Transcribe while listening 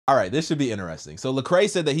All right, this should be interesting. So Lecrae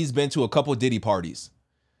said that he's been to a couple Diddy parties.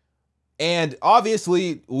 And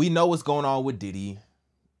obviously, we know what's going on with Diddy.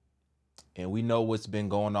 And we know what's been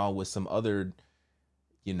going on with some other,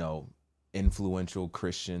 influential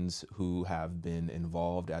Christians who have been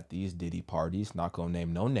involved at these Diddy parties. Not gonna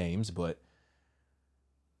name no names, but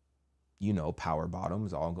power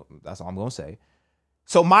bottoms. That's all I'm gonna say.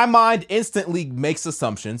 So my mind instantly makes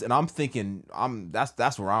assumptions, and I'm thinking,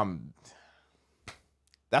 that's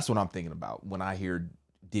what I'm thinking about when I hear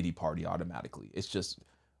Diddy party automatically. It's just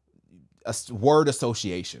a word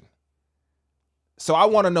association. So I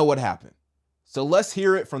want to know what happened. So let's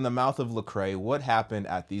hear it from the mouth of Lecrae. What happened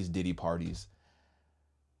at these Diddy parties?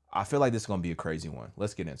 I feel like this is going to be a crazy one.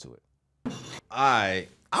 Let's get into it. All right.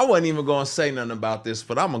 I wasn't even going to say nothing about this,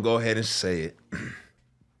 but I'm going to go ahead and say it.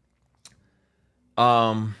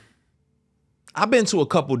 I've been to a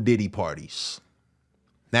couple Diddy parties.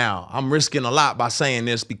 Now, I'm risking a lot by saying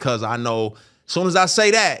this because I know as soon as I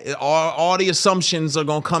say that, all the assumptions are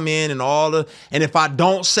going to come in and if I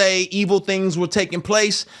don't say evil things were taking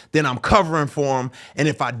place, then I'm covering for them. And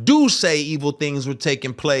if I do say evil things were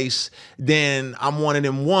taking place, then I'm one of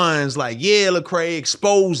them ones like, yeah, Lecrae,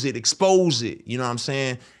 expose it. You know what I'm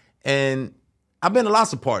saying? And I've been to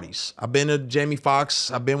lots of parties. I've been to Jamie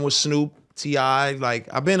Foxx. I've been with Snoop, T.I. Like,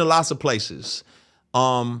 I've been to lots of places.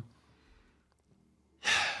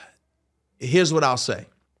 Here's what I'll say.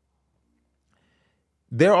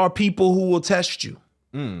 There are people who will test you.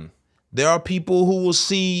 There are people who will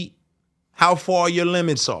see how far your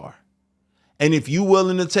limits are. And if you're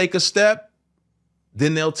willing to take a step,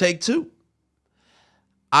 then they'll take two.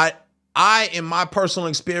 I, in my personal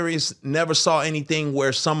experience, never saw anything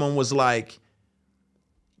where someone was like,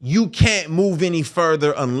 you can't move any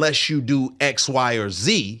further unless you do X, Y, or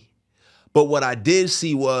Z. But what I did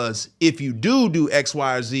see was if you do X,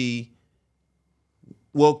 Y, or Z,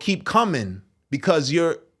 well, keep coming. Because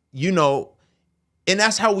and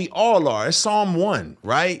that's how we all are. It's Psalm 1,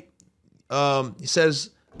 right? It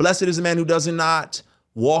says, blessed is the man who does not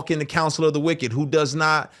walk in the counsel of the wicked, who does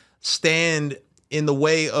not stand in the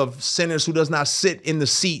way of sinners, who does not sit in the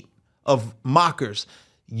seat of mockers.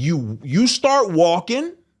 You start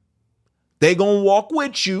walking, they gonna walk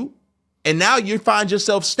with you, and now you find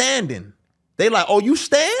yourself standing. They like, oh, you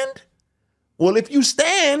stand? Well, if you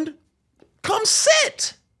stand, come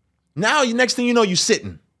sit. Now, next thing you know, you're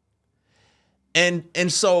sitting. And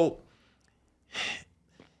so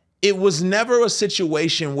it was never a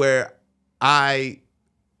situation where I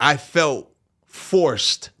felt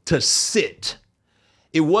forced to sit.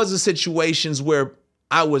 It was a situations where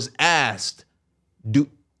I was asked, do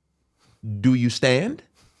you stand?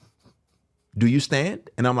 Do you stand?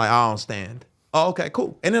 And I'm like, I don't stand. Oh, okay,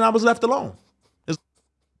 cool. And then I was left alone. Do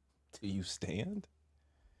you stand?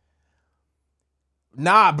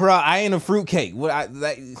 Nah, bro, I ain't a fruitcake.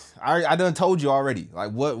 I done told you already.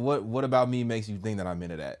 Like, what about me makes you think that I'm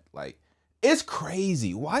into that? Like, it's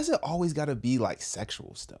crazy. Why is it always got to be like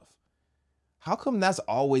sexual stuff? How come that's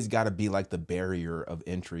always got to be like the barrier of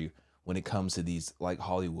entry when it comes to these like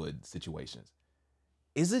Hollywood situations?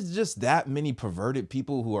 Is it just that many perverted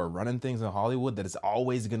people who are running things in Hollywood that it's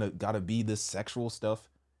always gotta be this sexual stuff?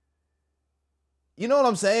 You know what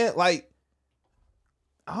I'm saying? Like,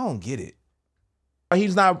 I don't get it.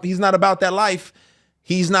 He's not about that life.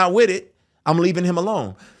 He's not with it. I'm leaving him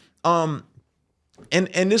alone. And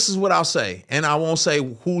this is what I'll say. And I won't say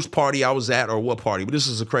whose party I was at or what party, but this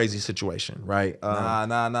is a crazy situation, right?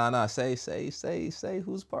 Nah. Say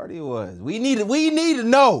whose party it was. We need to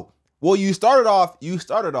know. Well, you started off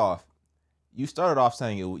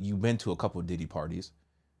saying you've been to a couple of Diddy parties.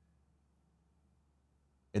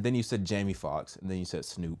 And then you said Jamie Foxx, and then you said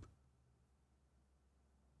Snoop.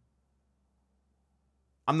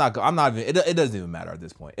 I'm not even, it doesn't even matter at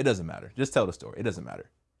this point. It doesn't matter. Just tell the story. It doesn't matter.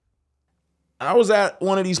 I was at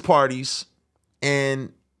one of these parties,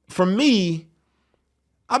 and for me,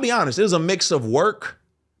 I'll be honest, it was a mix of work,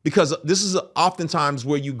 because this is oftentimes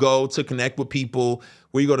where you go to connect with people,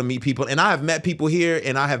 where you go to meet people. And I have met people here,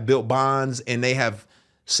 and I have built bonds, and they have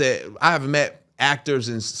said, I have met actors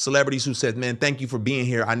and celebrities who said, man, thank you for being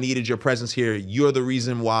here. I needed your presence here. You're the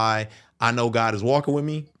reason why I know God is walking with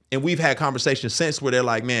me. And we've had conversations since where they're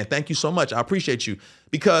like, man, thank you so much. I appreciate you.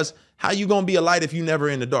 Because how you going to be a light if you never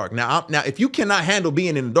in the dark? Now, if you cannot handle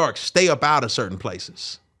being in the dark, stay up out of certain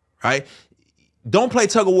places, right? Don't play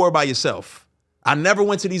tug of war by yourself. I never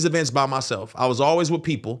went to these events by myself. I was always with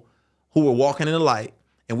people who were walking in the light,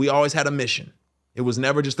 and we always had a mission. It was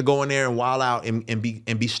never just to go in there and wild out and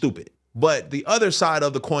be stupid. But the other side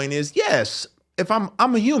of the coin is, yes,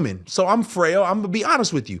 I'm a human, so I'm frail. I'm gonna be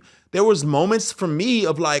honest with you. There was moments for me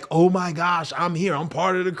of like, oh my gosh, I'm here. I'm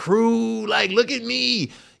part of the crew. Like, look at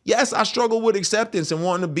me. Yes, I struggle with acceptance and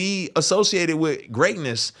wanting to be associated with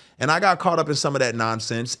greatness. And I got caught up in some of that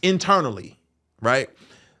nonsense internally, right?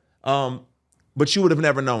 But you would have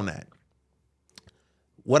never known that.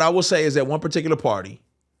 What I will say is that one particular party,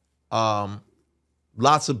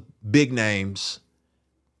 lots of big names,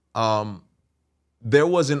 there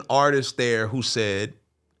was an artist there who said,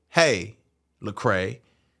 hey, Lecrae,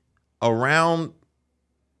 around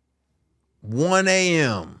 1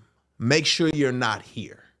 a.m., make sure you're not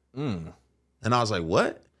here. And I was like,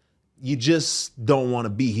 what? You just don't want to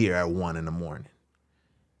be here at 1 in the morning.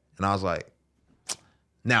 And I was like,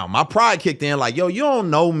 now my pride kicked in like, yo, you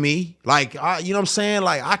don't know me. Like, you know what I'm saying?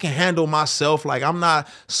 Like, I can handle myself. Like, I'm not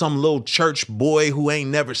some little church boy who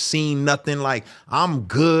ain't never seen nothing. Like, I'm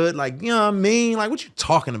good. Like, you know what I mean? Like, what you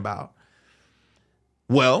talking about?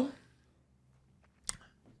 Well,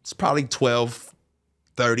 it's probably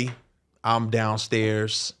 12:30. I'm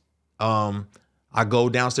downstairs. I go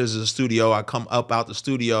downstairs to the studio. I come up out the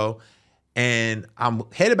studio and I'm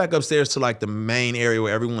headed back upstairs to like the main area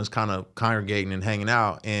where everyone's kind of congregating and hanging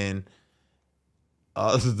out. And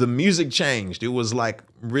the music changed. It was like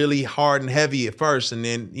really hard and heavy at first. And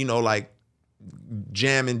then, you know, like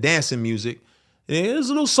jam and dancing music. And it was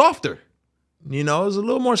a little softer. You know, it was a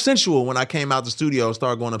little more sensual when I came out the studio and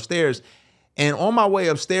started going upstairs. And on my way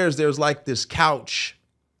upstairs, there's like this couch.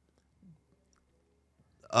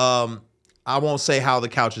 I won't say how the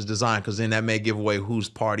couch is designed because then that may give away whose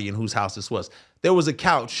party and whose house this was. There was a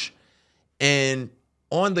couch, and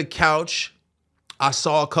on the couch, I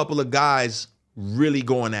saw a couple of guys really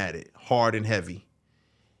going at it hard and heavy.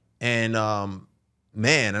 And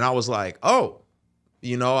man, and I was like, oh,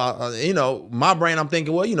 you know, my brain, I'm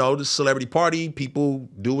thinking, well, you know, this celebrity party, people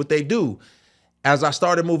do what they do. As I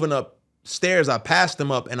started moving upstairs, I passed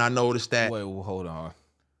them up, and I noticed that. Wait, well, hold on.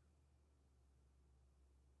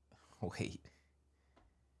 Wait.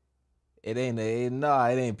 It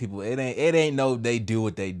ain't people. It ain't no they do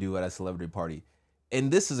what they do at a celebrity party. And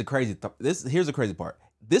this is a crazy here's the crazy part.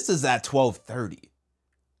 This is at 12:30.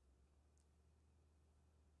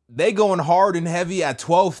 They going hard and heavy at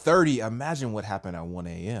 12:30. Imagine what happened at 1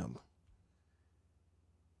 a.m.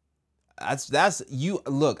 That's you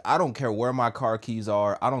look, I don't care where my car keys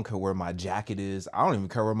are. I don't care where my jacket is. I don't even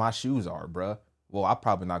care where my shoes are, bruh. Well, I'm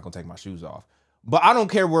probably not gonna take my shoes off. But I don't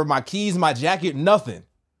care where my keys, my jacket, nothing.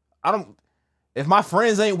 If my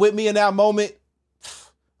friends ain't with me in that moment,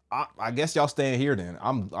 I guess y'all staying here then.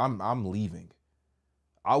 I'm leaving.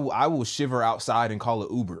 I will shiver outside and call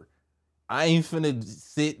it Uber. I ain't finna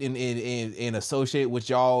sit and associate with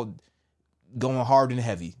y'all going hard and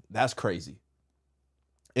heavy. That's crazy.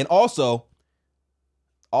 And also,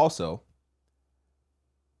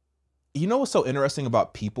 you know what's so interesting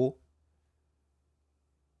about people?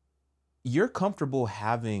 You're comfortable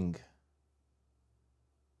having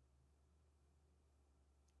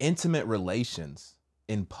intimate relations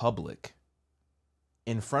in public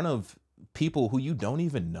in front of people who you don't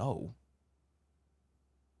even know.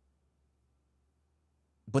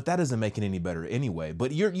 But that doesn't make it any better anyway.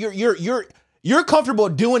 But you're comfortable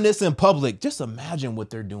doing this in public. Just imagine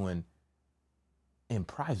what they're doing in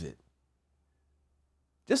private.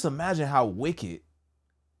 Just imagine how wicked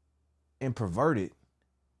and perverted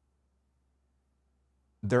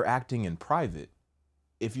they're acting in private.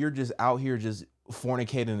 If you're just out here just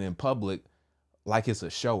fornicating in public like it's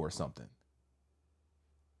a show or something.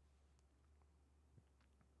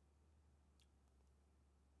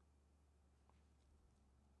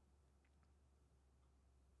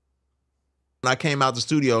 I came out the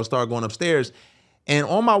studio and started going upstairs. And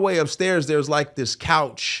on my way upstairs, there's like this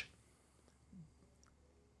couch.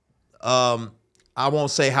 I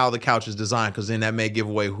won't say how the couch is designed because then that may give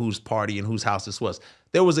away whose party and whose house this was.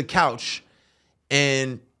 There was a couch,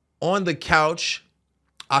 and on the couch,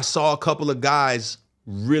 I saw a couple of guys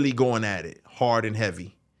really going at it hard and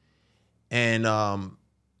heavy. And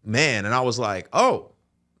man, and I was like, oh,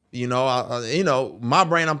 you know, my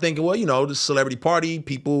brain, I'm thinking, well, you know, this celebrity party,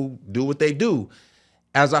 people do what they do.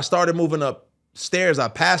 As I started moving upstairs, I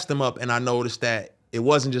passed them up, and I noticed that it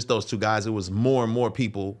wasn't just those two guys. It was more and more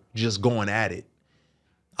people just going at it.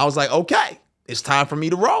 I was like, okay, it's time for me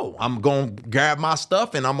to roll. I'm going to grab my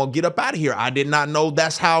stuff and I'm going to get up out of here. I did not know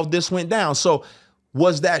that's how this went down. So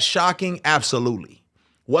was that shocking? Absolutely.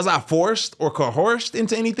 Was I forced or coerced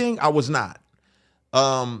into anything? I was not.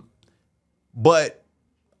 But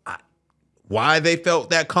why they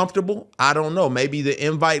felt that comfortable, I don't know. Maybe the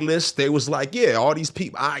invite list, they was like, yeah, all these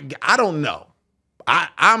people, I don't know.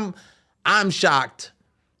 I'm shocked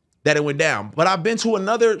that it went down. But I've been to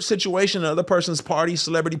another situation, another person's party,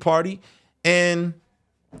 celebrity party, and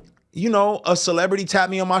you know, a celebrity tapped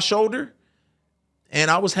me on my shoulder and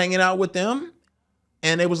I was hanging out with them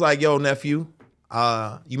and it was like, yo, nephew,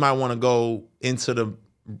 you might want to go into the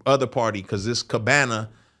other party because this cabana,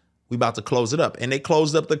 we about to close it up. And they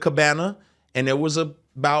closed up the cabana and there was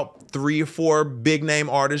about 3 or 4 big name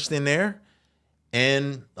artists in there.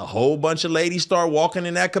 And a whole bunch of ladies start walking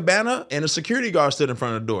in that cabana and a security guard stood in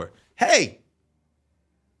front of the door. Hey,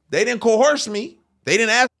 they didn't coerce me. They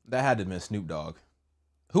didn't ask. That had to miss Snoop Dogg.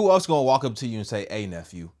 Who else gonna walk up to you and say, hey,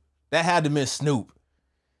 nephew? That had to miss Snoop.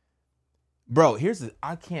 Bro,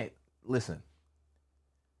 I can't, listen.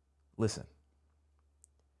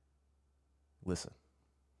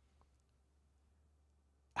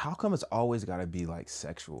 How come it's always gotta be like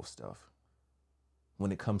sexual stuff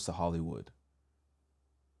when it comes to Hollywood?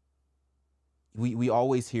 We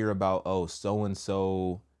always hear about, oh,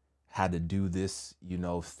 so-and-so had to do this, you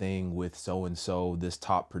know, thing with so-and-so, this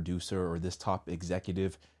top producer or this top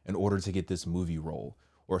executive in order to get this movie role.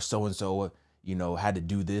 Or so-and-so, you know, had to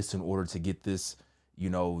do this in order to get this, you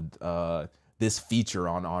know, this feature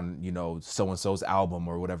on, you know, so-and-so's album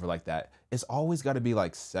or whatever like that. It's always got to be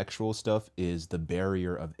like sexual stuff is the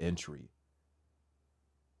barrier of entry.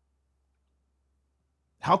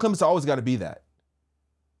 How come it's always got to be that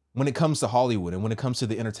when it comes to Hollywood and when it comes to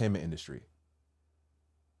the entertainment industry?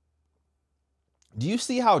 Do you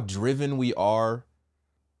see how driven we are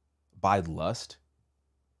by lust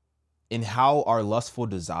and how our lustful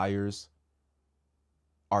desires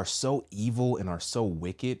are so evil and are so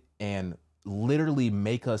wicked and literally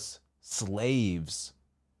make us slaves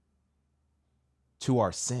to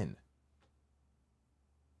our sin?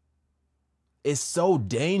 It's so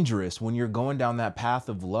dangerous when you're going down that path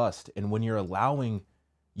of lust and when you're allowing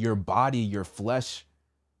your body, your flesh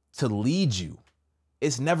to lead you.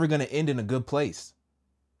 It's never going to end in a good place.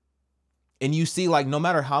 And you see, like, no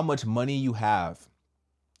matter how much money you have,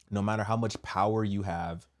 no matter how much power you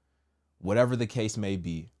have, whatever the case may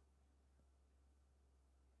be,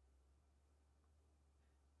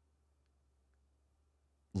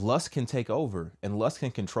 lust can take over and lust can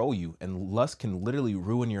control you and lust can literally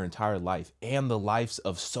ruin your entire life and the lives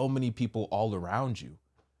of so many people all around you.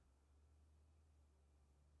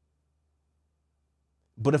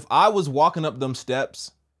 But if I was walking up them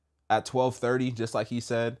steps at 12:30, just like he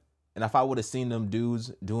said, and if I would have seen them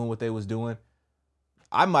dudes doing what they was doing,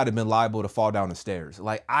 I might have been liable to fall down the stairs.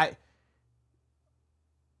 Like,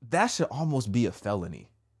 that should almost be a felony.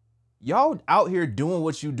 Y'all out here doing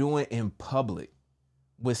what you doing in public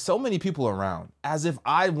with so many people around, as if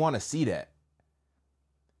I want to see that.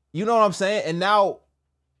 You know what I'm saying? And now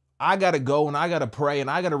I got to go and I got to pray and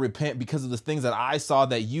I got to repent because of the things that I saw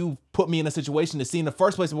that you put me in a situation to see in the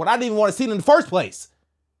first place, when I didn't even want to see it in the first place.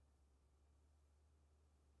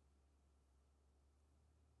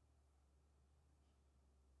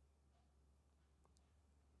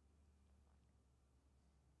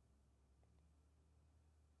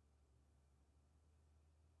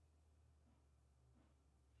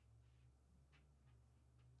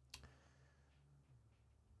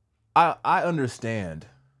 I understand.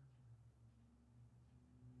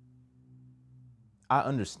 I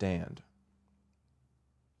understand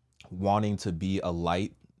wanting to be a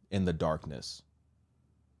light in the darkness.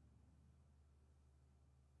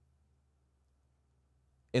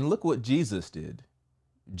 And look what Jesus did.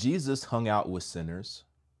 Jesus hung out with sinners.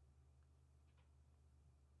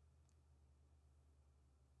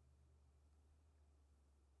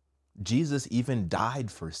 Jesus even died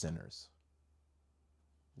for sinners.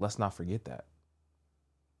 Let's not forget that.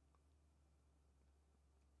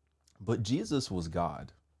 But Jesus was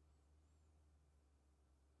God,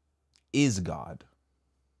 is God.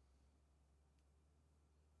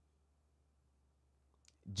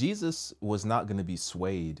 Jesus was not going to be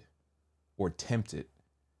swayed or tempted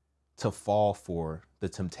to fall for the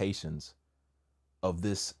temptations of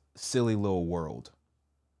this silly little world.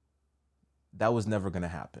 That was never going to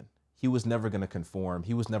happen. He was never going to conform.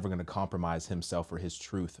 He was never going to compromise himself or his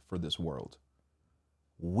truth for this world.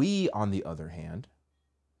 We, on the other hand,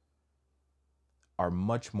 are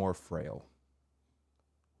much more frail.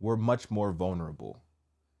 We're much more vulnerable.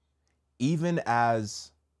 Even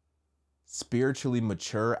as spiritually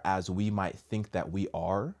mature as we might think that we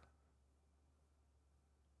are,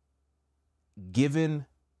 given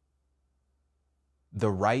the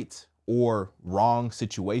right or wrong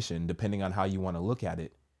situation, depending on how you want to look at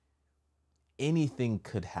it, anything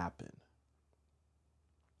could happen.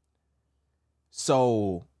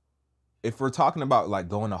 So if we're talking about like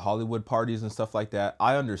going to Hollywood parties and stuff like that,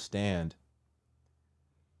 I understand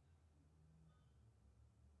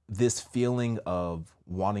this feeling of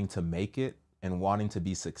wanting to make it and wanting to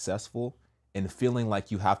be successful and feeling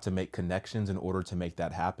like you have to make connections in order to make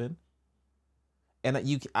that happen. And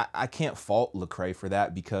I can't fault Lecrae for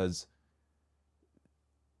that, because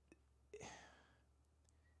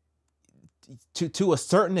to a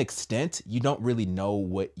certain extent, you don't really know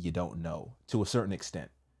what you don't know, to a certain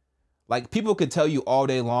extent. Like, people could tell you all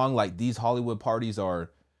day long, like, these Hollywood parties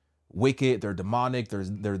are wicked, they're demonic,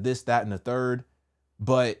 they're this, that, and the third.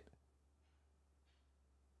 But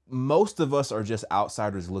most of us are just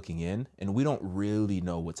outsiders looking in, and we don't really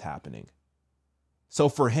know what's happening. So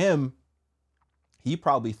for him, he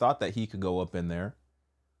probably thought that he could go up in there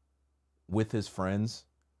with his friends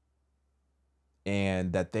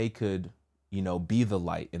and that they could, you know, be the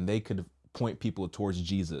light and they could point people towards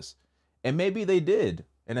Jesus. And maybe they did.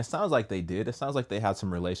 And it sounds like they did. It sounds like they had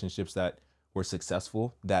some relationships that were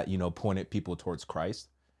successful, that, you know, pointed people towards Christ.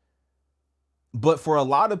 But for a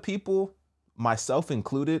lot of people, myself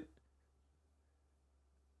included,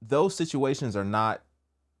 those situations are not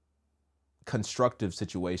constructive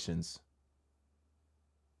situations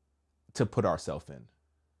to put ourselves in.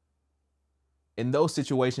 And those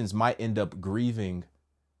situations might end up grieving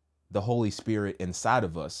the Holy Spirit inside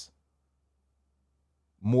of us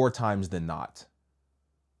more times than not.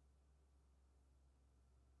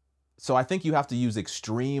 So I think you have to use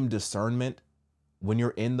extreme discernment when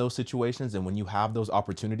you're in those situations and when you have those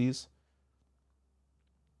opportunities.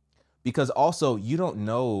 Because also, you don't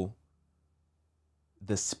know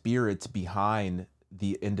the spirits behind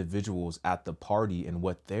the individuals at the party and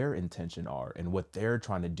what their intention are and what they're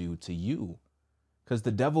trying to do to you. Because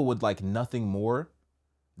the devil would like nothing more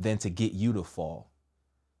than to get you to fall.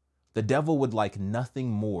 The devil would like nothing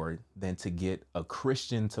more than to get a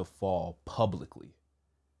Christian to fall publicly,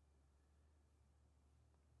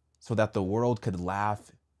 so that the world could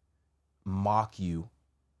laugh, mock you,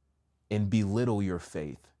 and belittle your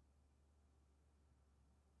faith,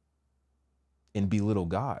 and belittle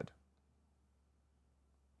God.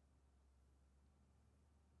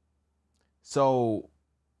 So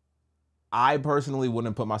I personally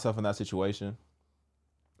wouldn't put myself in that situation.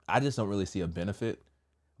 I just don't really see a benefit.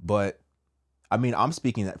 But I mean, I'm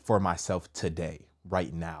speaking for myself today,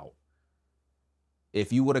 right now.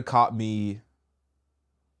 If you would have caught me,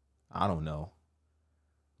 I don't know,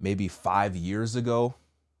 maybe 5 years ago,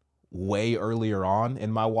 way earlier on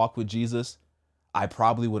in my walk with Jesus, I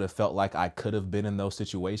probably would have felt like I could have been in those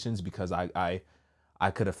situations, because I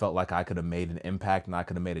could have felt like I could have made an impact and I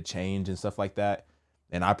could have made a change and stuff like that.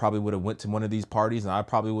 And I probably would have went to one of these parties and I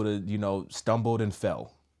probably would have, you know, stumbled and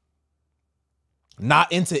fell.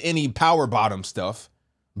 Not into any power bottom stuff,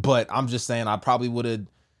 but I'm just saying I probably would have,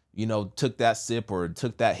 you know, took that sip or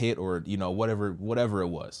took that hit or, you know, whatever it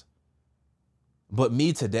was. But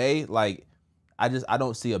me today, like, I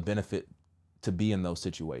don't see a benefit to be in those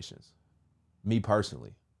situations. Me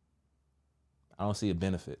personally, I don't see a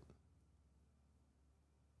benefit.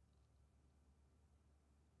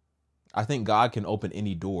 I think God can open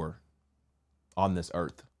any door on this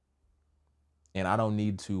earth. And I don't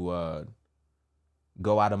need to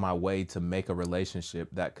go out of my way to make a relationship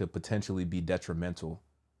that could potentially be detrimental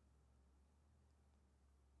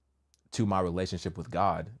to my relationship with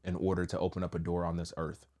God in order to open up a door on this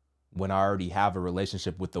earth, when I already have a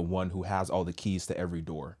relationship with the one who has all the keys to every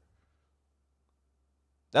door.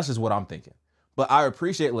 That's just what I'm thinking. But I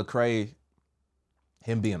appreciate Lecrae,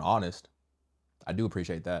 him being honest. I do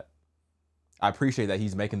appreciate that. I appreciate that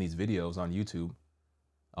he's making these videos on YouTube.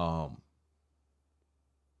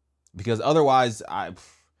 Because otherwise, I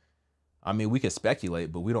mean, we could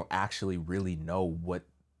speculate, but we don't actually really know what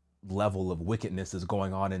level of wickedness is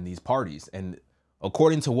going on in these parties. And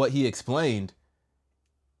according to what he explained,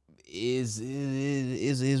 is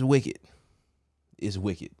wicked. Is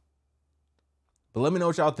wicked. But let me know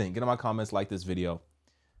what y'all think. Get in my comments, like this video.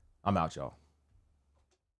 I'm out, y'all.